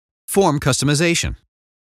Form customization.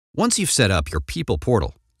 Once you've set up your People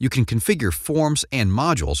portal, you can configure forms and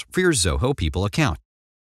modules for your Zoho People account.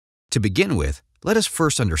 To begin with, let us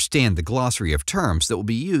first understand the glossary of terms that will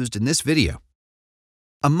be used in this video.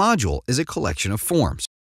 A module is a collection of forms.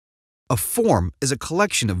 A form is a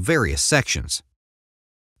collection of various sections.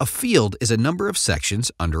 A field is a number of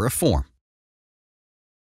sections under a form.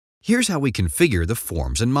 Here's how we configure the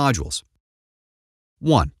forms and modules.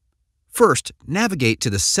 1. First, navigate to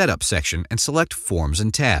the Setup section and select Forms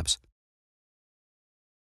and Tabs.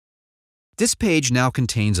 This page now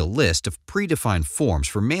contains a list of predefined forms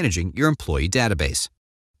for managing your employee database.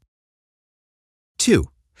 2.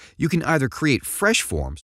 You can either create fresh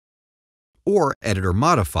forms or edit or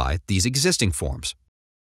modify these existing forms.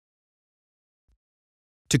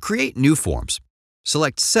 To create new forms,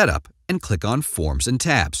 select Setup and click on Forms and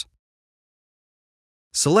Tabs.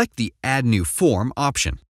 Select the Add New Form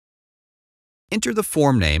option. Enter the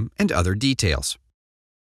form name and other details.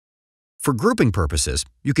 For grouping purposes,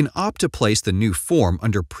 you can opt to place the new form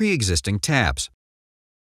under pre-existing tabs,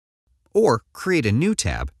 or create a new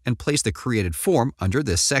tab and place the created form under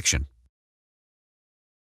this section.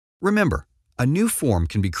 Remember, a new form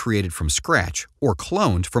can be created from scratch or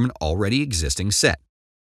cloned from an already existing set.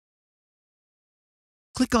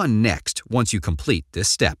 Click on Next once you complete this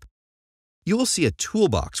step. You will see a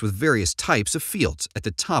toolbox with various types of fields at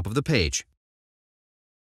the top of the page.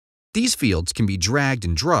 These fields can be dragged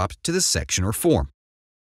and dropped to the section or form.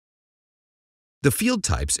 The field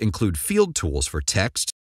types include field tools for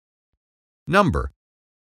text, number,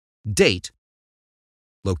 date,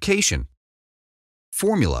 location,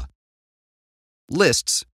 formula,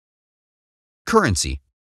 lists, currency,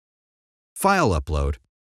 file upload,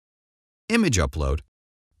 image upload,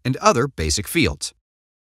 and other basic fields.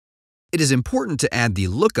 It is important to add the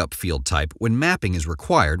lookup field type when mapping is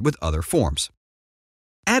required with other forms.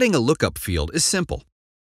 Adding a lookup field is simple.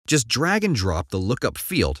 Just drag and drop the lookup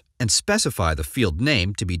field and specify the field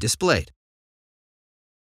name to be displayed.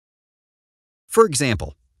 For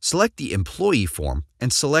example, select the Employee form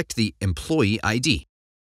and select the Employee ID.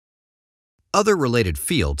 Other related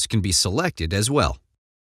fields can be selected as well.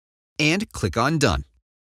 And click on Done.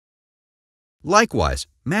 Likewise,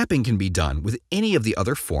 mapping can be done with any of the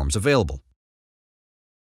other forms available.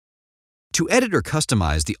 To edit or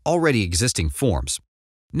customize the already existing forms,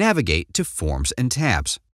 navigate to Forms and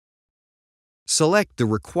Tabs. Select the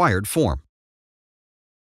required form.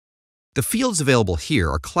 The fields available here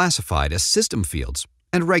are classified as system fields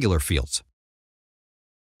and regular fields.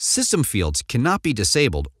 System fields cannot be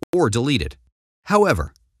disabled or deleted.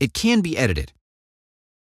 However, it can be edited.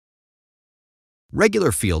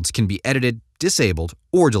 Regular fields can be edited, disabled,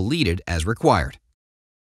 or deleted as required.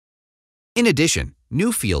 In addition,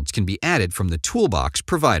 new fields can be added from the toolbox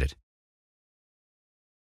provided.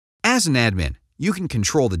 As an admin, you can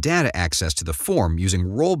control the data access to the form using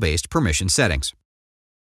role-based permission settings.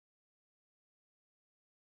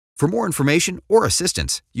 For more information or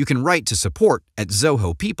assistance, you can write to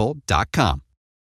support@zohopeople.com.